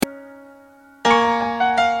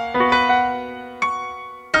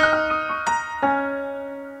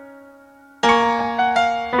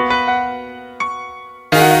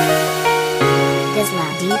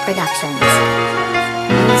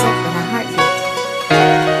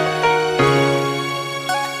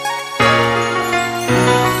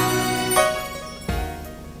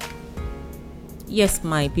Yes,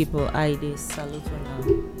 my people, I dey salute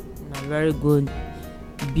una. A very good,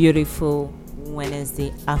 beautiful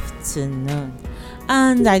Wednesday afternoon.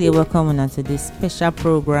 And I dey welcome una to this special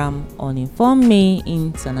program on Inform Me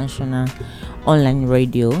International Online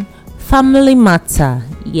Radio. Family Matter.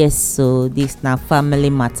 Yes, so this na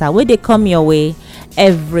Family Matter wey dey come your way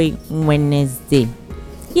every Wednesday.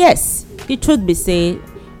 Yes, the truth be say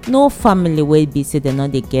no family wey be say dem no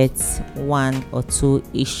dey get one or two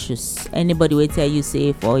issues. Anybody wey tell you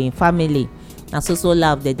say for im family na so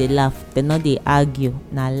laugh dem dey laugh, dem no dey argue,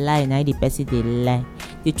 na lie, na the person dey lie.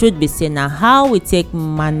 The truth be say na how we take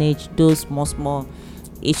manage those small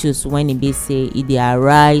issues when e be say e dey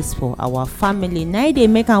arise for our family, na e dey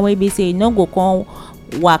make am wey be say e no go come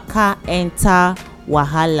waka enter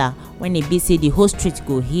wahala when e be say the whole street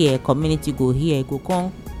go hear, community go hear, go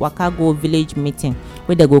come waka go village meeting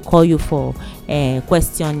wey dem go call you for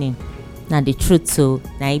questioning. Na the truth, so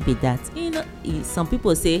na e be that. You know, some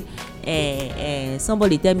people say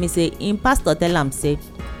somebody tell me say im pastor tell am say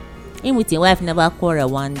him with him wife never quarrel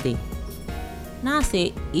one day. Now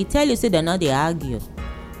say e tell you say dem no dey argue.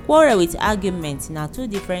 Quarrel with argument na two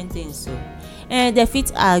different things. So dem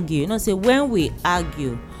fit argue, you know, say when we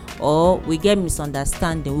argue or we get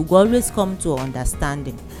misunderstanding, we go always come to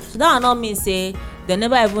understanding. So that one no mean say dem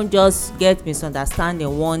never even just get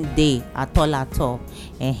misunderstanding one day at all.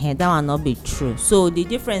 That one no be true. So the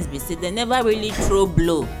difference be say dem never really throw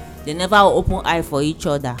blow, dem never open eye for each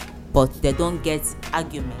other, but dem don get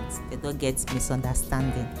argument, dem don get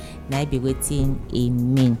misunderstanding. Na be wetin e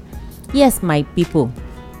mean. Yes, my people,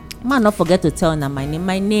 man, no forget to tell una my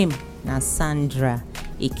name na Sandra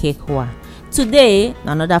Ikekwa. Today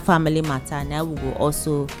na another family matter. Now we go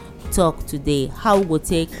also talk today how we go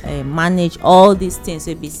take manage all these things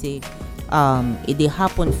wey be say e dey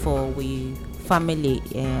happen for we family,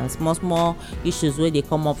 small issues wey dey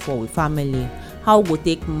come up for we family. How we go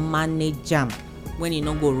take manage am when e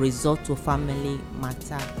no go result to family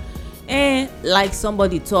matter. Like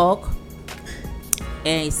somebody talk,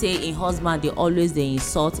 say im husband dey always dey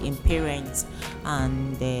insult im parents,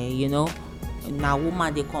 and you know, na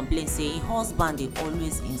woman dey complain say im husband dey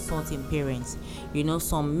always insult im parents. You know,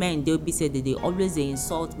 some men dey be say they dey always dey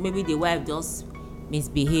insult, maybe the wife just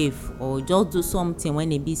misbehave or just do something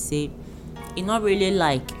when e be say e no really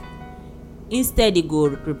like. Instead e go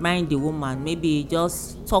remind the woman, maybe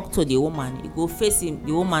just talk to the woman, e go face the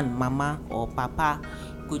woman mama or papa,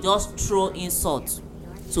 go just throw insult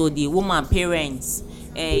to the woman parents.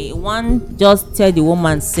 One just tell the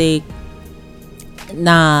woman say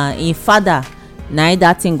na im father na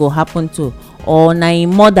that thing go happen to, or na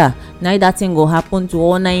im mother na that thing go happen to,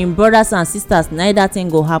 or na im brothers and sisters na that thing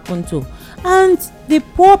go happen to. And the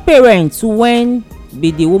poor parents, when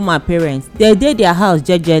be the woman parents, they dey their house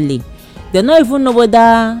jejely, they no even know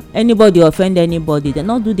whether anybody offend anybody, they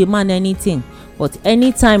no do the man anything. But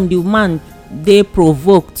anytime the man dey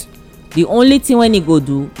provoked, the only thing when he go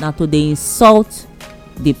do na to dey insult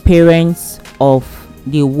the parents of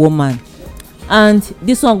the woman. And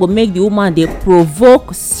this one go make the woman dey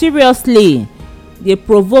provoke seriously,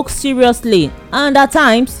 and at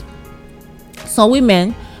times some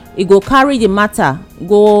women, e go carry the matter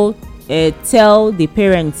go tell the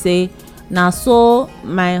parents say na so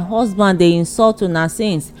my husband dey insult una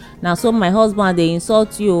since, na so my husband dey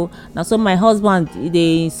insult you, na so my husband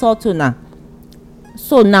dey insult una.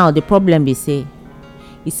 So now the problem be say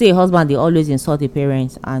e say husband dey always insult the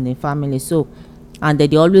parents and the family, so and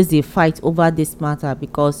they always dey fight over this matter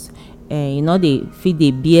because you know, they fit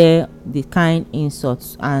dey bear the kind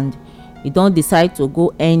insults, and e don decide to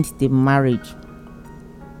go end the marriage.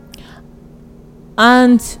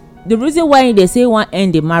 And the reason why they say wan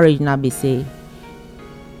end the marriage na be say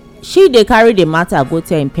she dey carry the matter go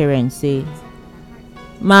tell im parents say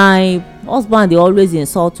my husband dey always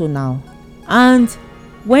insult you now. And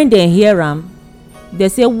when dem hear am, they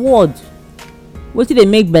say word wetin dey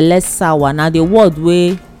make belle sour na the word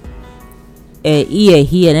wey ear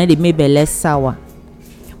hear na dey make belle sour.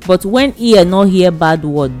 But when ear no hear bad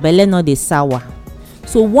word, belle no dey sour.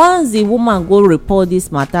 So once the woman go report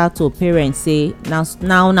this matter to parents say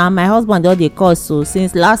now my husband don dey cause, so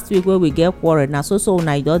since last week wey we get quarrel, na so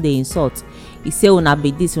una don dey insult, e say una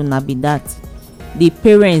be this, una be that, the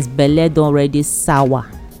parents belle don already sour,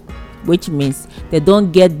 which means they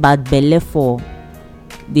don get bad belle for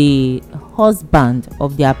the husband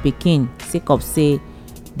of their pikin sake of say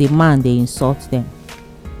the man dey insult them.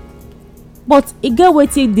 But e get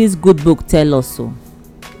wetin this good book tell us. So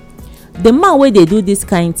the man wey dey do this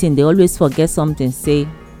kind thing dey always forget something, say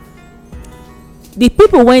the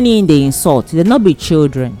people wey him dey insult, they no be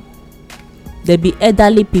children, they be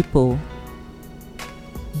elderly people,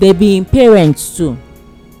 they be im parents too.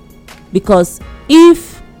 Because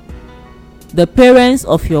if the parents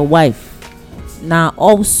of your wife na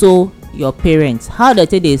also your parents, how they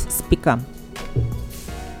take dey speak am?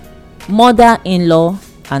 Mother-in-law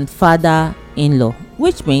and father-in-law,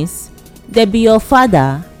 which means they be your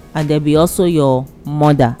father and they be also your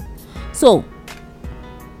mother. So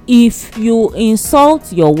if you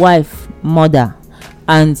insult your wife mother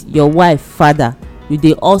and your wife father, you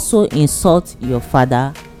dey also insult your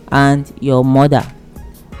father and your mother.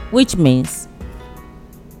 Which means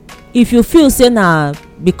if you feel say na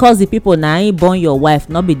because the people na im born your wife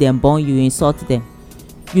no be dem born you, insult them,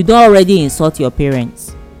 you don already insult your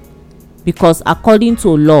parents. Because according to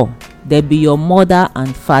law, they be your mother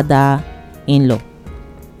and father-in-law.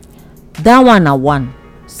 That one na one.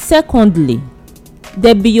 Secondly,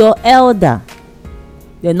 they be your elder,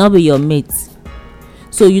 they no be your mate.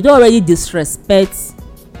 So you don already disrespect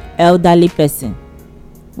elderly person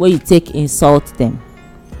wey you take insult them.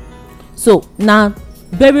 So na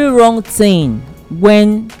very wrong thing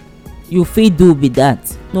when you fit do be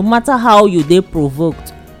that. No matter how you dey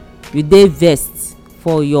provoked, you dey vexed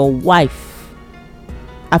for your wife,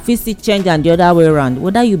 I fit still change am the other way around,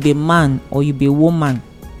 whether you be man or you be woman.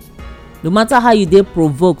 No matter how you dey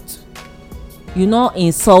provoked, you no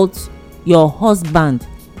insult your husband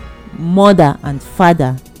mother and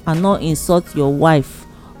father, and not insult your wife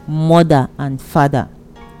mother and father.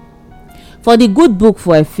 For the good book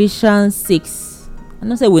for Ephesians 6, I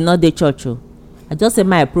no say we no dey church o, I just say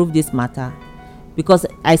may I prove this matter because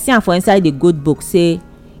I see am for inside the good book say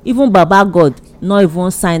even Baba God no even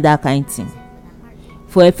sign that kind thing.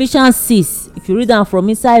 For Ephesians 6, if you read am from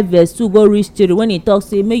inside verse 2 go reach 3, when he talk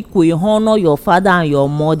say make we honor your father and your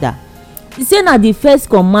mother, he say na the first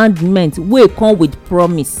commandment wey come with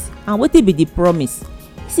promise. And wetin be the promise?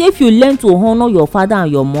 He say if you learn to honor your father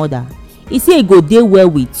and your mother, he say e go dey well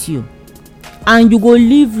with you and you go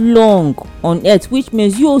live long on earth. Which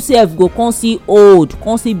means you sef go come see old,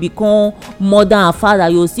 come see become mother and father,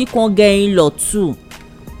 you still come get in-law too.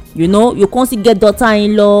 You know, you come still get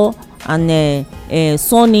daughter-in-law and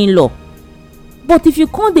son-in-law. But if you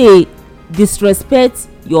come dey disrespect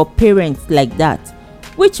your parents like that,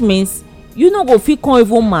 which means you no go fit come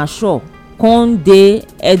even mature, come dey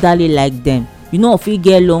elderly like them, you no fit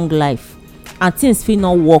get long life and things fit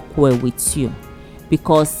not work well with you.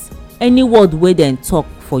 Because any word wey dem talk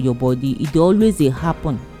for your body, e dey always dey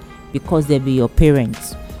happen because they be your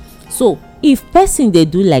parents. So if person dey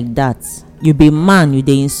do like that, you be man, you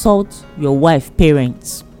dey insult your wife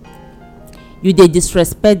parents, you dey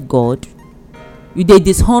disrespect God, you dey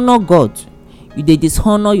dishonor God, you dey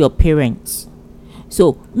dishonor your parents.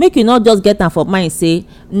 So make you not just get am for mind say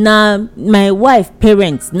na my wife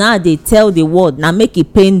parents na dey tell the word na make e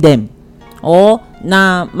pain them, or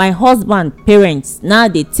na my husband parents na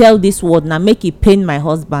dey tell this word na make e pain my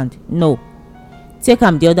husband. No, take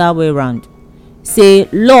am the other way round. Say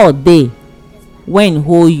law dey when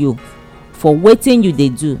hold you for wetin you dey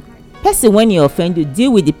do. Person when he offend you,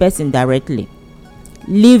 deal with the person directly,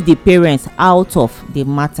 leave the parents out of the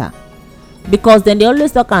matter. Because then they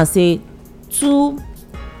always talk and say two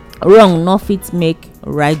wrong no fit make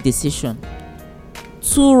right decision.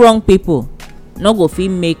 Two wrong people no go fit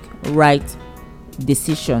make right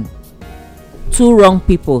decision. Two wrong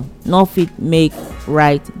people no fit make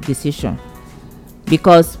right decision.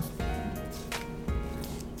 Because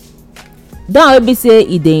that wey be say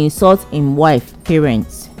e dey insult him wife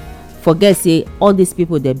parents, forget say all these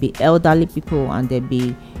people they be elderly people and they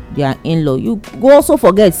be their in-law. You go also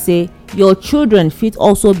forget say your children fit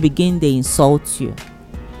also begin dey insult you.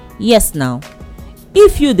 Yes, now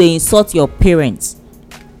if you dey insult your parents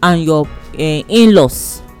and your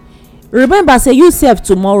in-laws, remember say you sef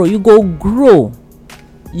tomorrow you go grow,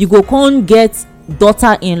 you go come get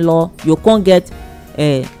daughter-in-law, you come get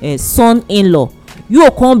son-in-law, you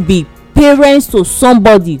go come be parents to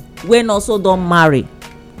somebody when also don marry.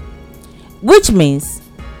 Which means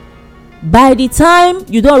by the time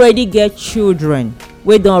you don already get children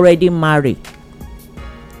wey don already marry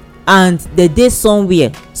and they dey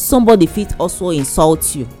somewhere, somebody fit also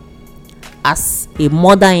insult you as a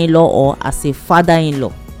mother-in-law or as a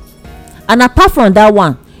father-in-law. And apart from that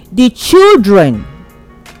one, the children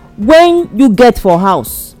when you get for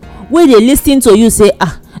house wey dey lis ten to you say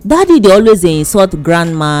daddy dey always dey insult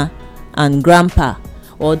grandma and grandpa,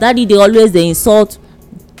 or daddy dey always dey insult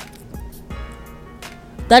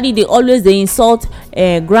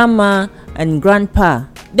grandma and grandpa,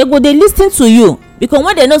 they go dey lis ten to you. Because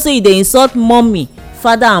when they know say you dey insult mommy,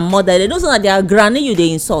 father and mother, they know say na their granny you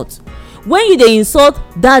dey insult. When you dey insult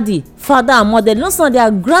daddy, father and mother, they know say na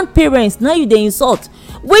their grandparents na you dey insult.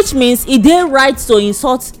 which means e dey right to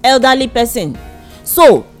insult elderly person.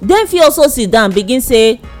 So dem fit also sit down begin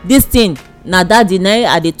say this thing na daddy na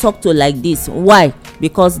I dey talk to like this. Why?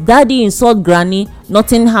 Because daddy insult granny,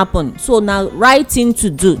 nothing happen. So na right thing to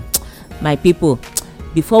do. My people,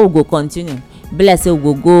 before we go continue, be like say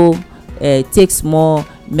we go take small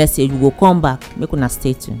message, we go come back. Make una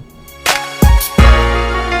stay tuned.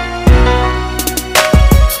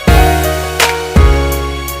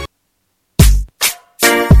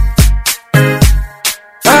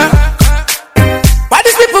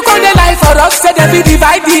 For us, say they be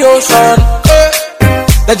divide the ocean.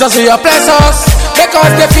 They just see your pleasures,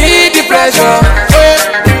 because they feel the pressure.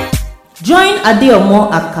 Join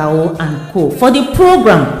Adeomo Akao and Co. for the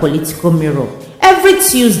program Political Mirror. Every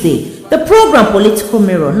Tuesday, the program Political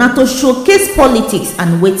Mirror na to showcase politics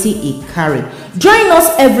and wetin e carry. Join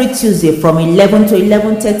us every Tuesday from 11 to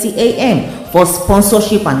 11:30 a.m. for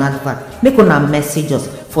sponsorship and advert. Make una message us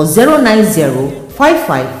for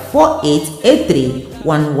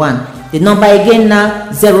 090-5548-8311. The number again na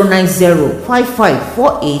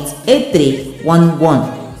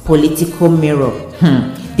 090-5548-8311. Political Mirror.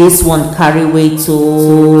 This one carry weight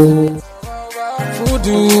to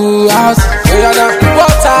Voodoo house,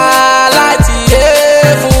 water light,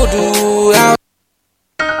 yeah, voodoo house.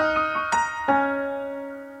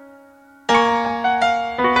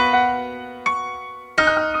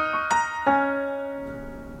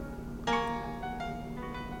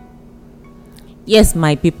 Yes,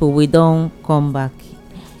 my people, we don come back.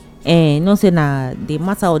 No say na the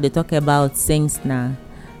matter we dey talk about since na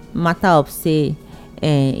matter of say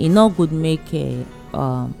e no good make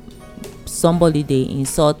somebody dey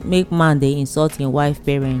insult, make man dey insult him wife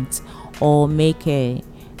parents, or make the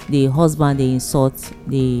husband dey insult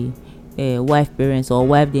the wife parents, or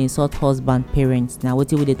wife dey insult husband parents. Na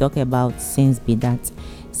wetin we dey talk about since be that.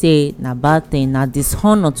 Say na bad thing, na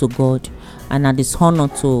dishonor to God, and na dishonor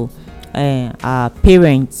to our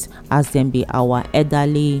parents as them be our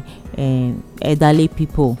elderly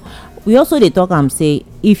people. We also dey talk am say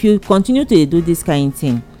if you continue to dey do this kind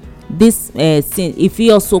thing, this thing, if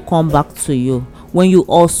e also come back to you when you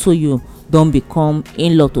don become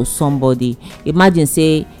in-law to somebody. Imagine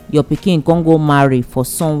say your pikin come go marry for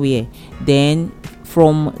somewhere, then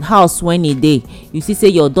from house when e dey, you see say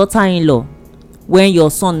your daughter-in-law, when your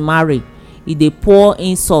son marry, e dey pour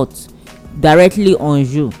insult directly on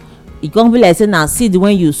you. E come be like say na seed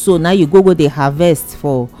when you sow, now you go dey harvest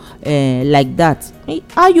for like that.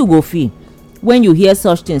 How you go feel when you hear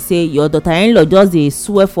such thing, say your daughter-in-law just dey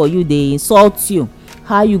swear for you, dey insult you?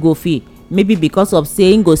 How you go feel? Maybe because of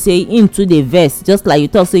say him go say him too dey vex, just like you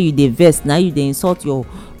talk say you dey vex, now you dey insult your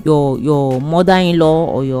mother-in-law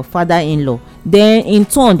or your father-in-law, then in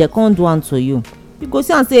turn they come do am to you. You go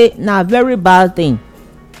see am say na very bad thing.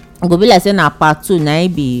 E go be like say na part 2 na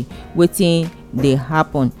be wetin dey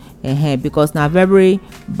happen. Because na very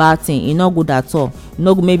bad thing. E no good at all.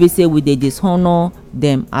 No good maybe say we dey dishonor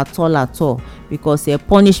them at all, because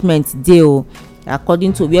punishment dey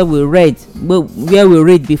according to where we read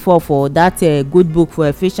before for that good book for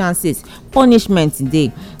Ephesians 6. Punishment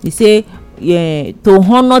dey. E say to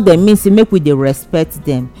honor them means make we dey respect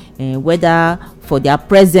them, whether for their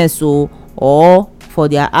presence or for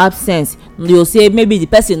their absence. You say maybe the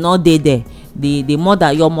person no dey there, the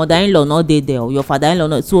mother, your mother-in-law no dey there, or your father-in-law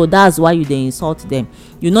no, so that's why you dey insult them.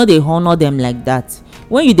 You no dey honor them like that.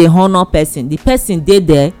 When you dey honor person, the person dey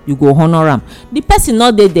there, you go honor am. The person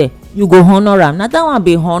no dey there, you go honor am. Na that one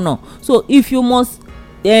be honor. So if you must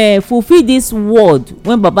fulfill this word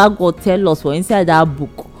when Baba God tell us for inside that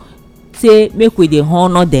book, say make we dey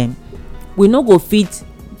honor them, we no go fit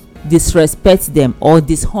disrespect them or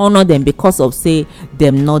dishonor them because of say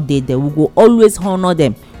them no dey there. We go always honor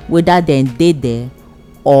them whether dem dey there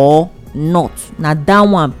or not. Na that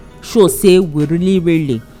one show say we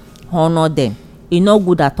really honor them. E no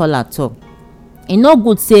good at all. E no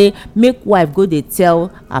good say make wife go dey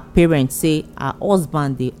tell her parents say her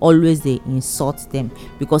husband dey always dey insult them,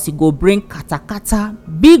 because e go bring katakata,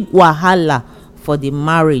 big wahala for the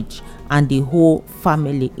marriage and the whole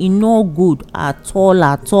family. E no good at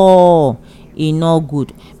all. E no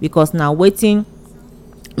good, because na wetin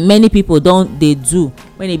many people don dey do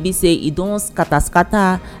when e be say e don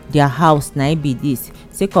scatter their house. Na be this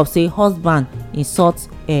sake of say husband insult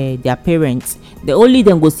their parents. The only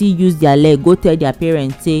dem go still use their leg go tell their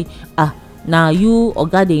parents say na you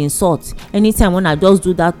oga dey insult. Anytime when I just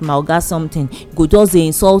do that my oga something, go just dey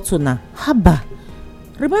insult una. Haba,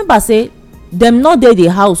 remember say dem no dey the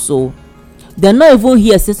house, so dem no even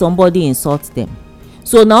hear say somebody insult them.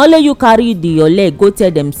 So na only you carry your leg go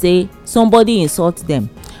tell them say somebody insult them,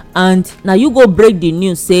 and na you go break the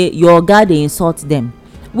news say your oga dey insult them.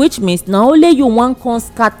 which means na only you wan come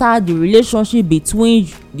scatter the relationship between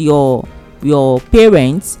your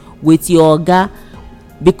parents with your oga,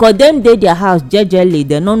 because dem dey their house jejely,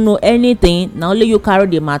 dem no know anything, na only you carry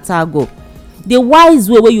the matter go. The wise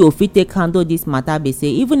way wey you fit take handle this matter be say,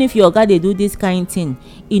 even if your oga dey do this kind thing,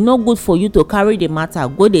 e no good for you to carry the matter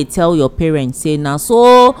go dey tell your parents say na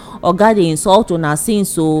so oga dey insult una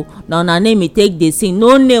since o, na una name e take dey sing,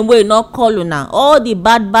 no name wey e no call una, all the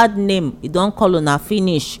bad name e don call una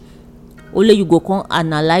finish. Only you go come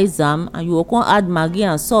analyze am and you go come add maggi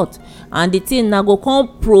and salt, and the thing na go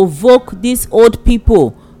come provoke these old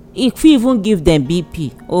people. If you even give them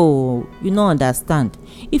BP, oh, you no understand.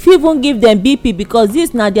 If you even give them BP, because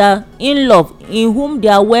this na their in-law in whom they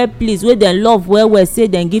are well pleased, wey dem love well say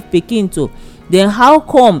dem give pikin to, then how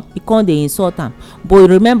come e come dey insult am? But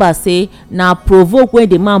remember say na provoke wey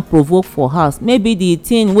the man provoke for house. Maybe the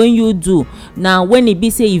thing wey you do na when e be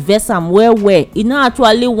say e vex am well, e no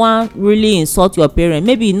actually wan really insult your parents.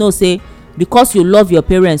 Maybe you know say because you love your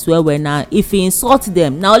parents well na if you insult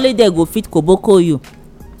them, na only dem go fit koboko you.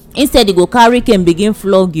 Instead e go carry cane begin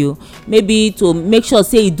flog you, maybe to make sure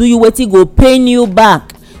say e do you wetin go pain you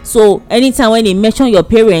back. So anytime when e mention your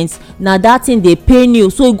parents, na that thing dey pain you,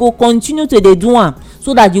 so e go continue to dey do am,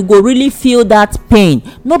 so that you go really feel that pain.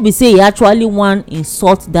 No be say e actually wan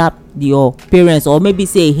insult that your parents, or maybe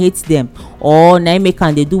say e hate them, or na im make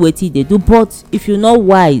am dey do wetin e dey do. But if you no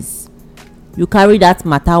wise, you carry that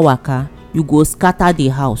matter waka, you go scatter the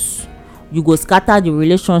house, you go scatter the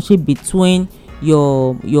relationship between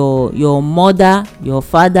your mother, your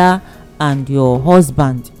father and your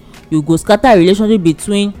husband. You go scatter relationship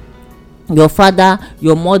between your father,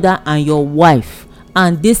 your mother and your wife,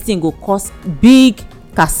 and this thing go cause big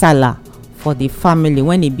kasala for the family.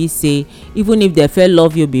 When e be say even if they first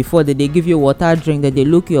love you before, they give you water drink, they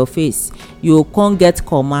look your face, you can't get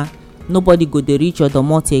coma, nobody go dey reach your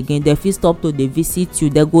domot again. They fit stop to dey visit you,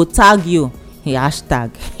 they go tag you,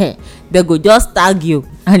 hashtag they go just tag you,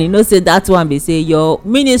 and you know say that one be say your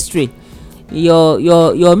ministry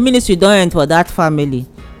don end for that family.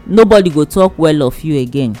 Nobody go talk well of you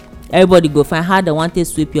again. Everybody go find how they want to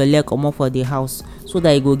sweep your leg comot for the house, so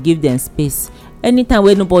that you go give them space. Anytime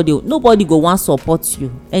wey nobody go wan support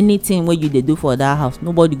you, anything wey you dey do for that house,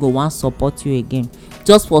 nobody go wan support you again,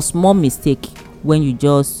 just for small mistake when you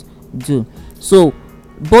just do. So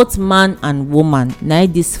both man and woman, na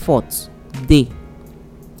this fault dey.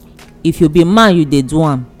 If you be man, you dey do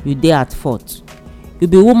am, you dey at fault. You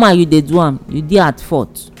be woman, you dey do am, you dey at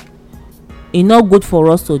fault. E no good for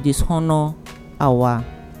us to dishonor our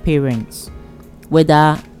parents,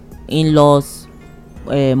 whether in-laws,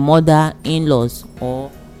 mother in-laws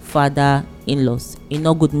or father in-laws. E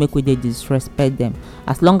no good make we dey disrespect them.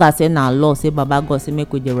 As long as say na law say baba God say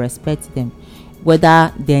make we dey respect them,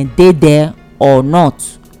 whether dem dey there or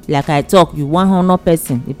not. Like I talk, you wan honor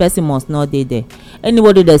person, the person must not dey there.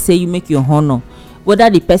 Anybody that say you make you honor, whether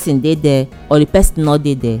the person dey there or the person not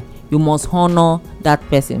dey there, you must honor that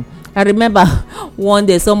person. I remember one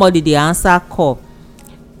day somebody dey answer call,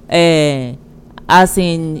 as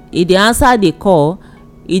in e dey answer the call,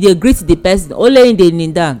 e dey greet the person, only him dey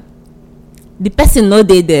kneel down, the person no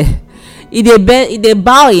dey there. E dey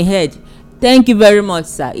bow him head, thank you very much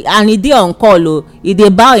sir, and e dey on call o, e dey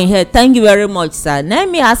bow him head, thank you very much sir. Let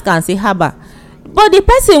me ask am say haba, but the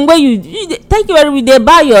person wey you thank you very much dey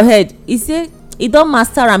bow your head. E say e don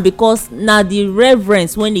master am, because na the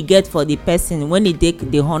reverence when e get for the person when e dey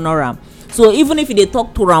honor am. So even if you dey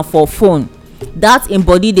talk to am for phone, that im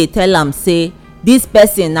body dey tell am say this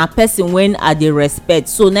person na person wey I dey respect.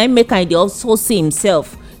 So na im make am dey also see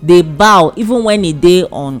himself dey bow even when e dey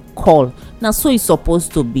on call. Na so e suppose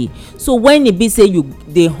to be. So when e be say you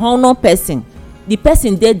dey honor person, the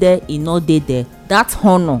person dey there, e no dey there, that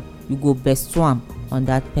honor you go bestow am on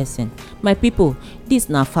that person. My people, this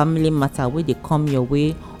na family matter wey dey come your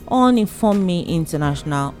way on Inform Me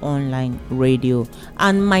International Online Radio,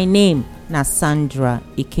 and my name na Sandra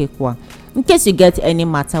Ikekwa. In case you get any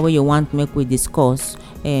matter wey you want make we discuss,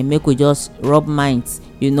 make we just rub minds,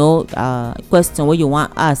 question wey you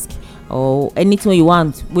want ask, or anything you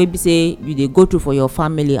want wey be say you dey go through for your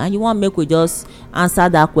family and you want make we just answer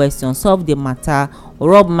that question, solve the matter, or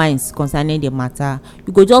rub minds concerning the matter,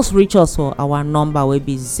 you go just reach us for our number wey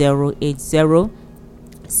be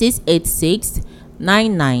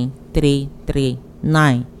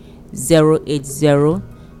 080-686-99339,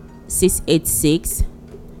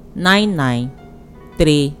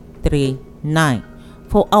 080-686-99339.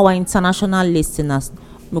 For our international listeners,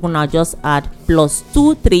 we're gonna just add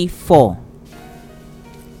 +234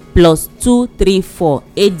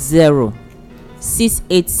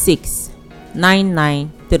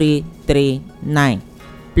 80-686-99339.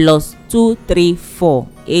 plus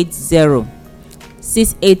 23480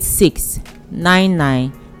 686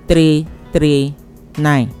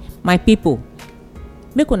 99339. My people,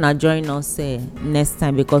 make una join us next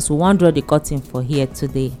time, because we wan draw the curtain for here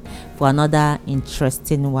today for another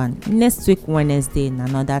interesting one. Next week Wednesday na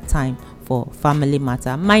another time for family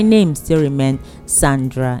matter. My name still remain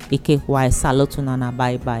Sandra Ikehua. Salute una,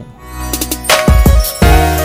 bye bye.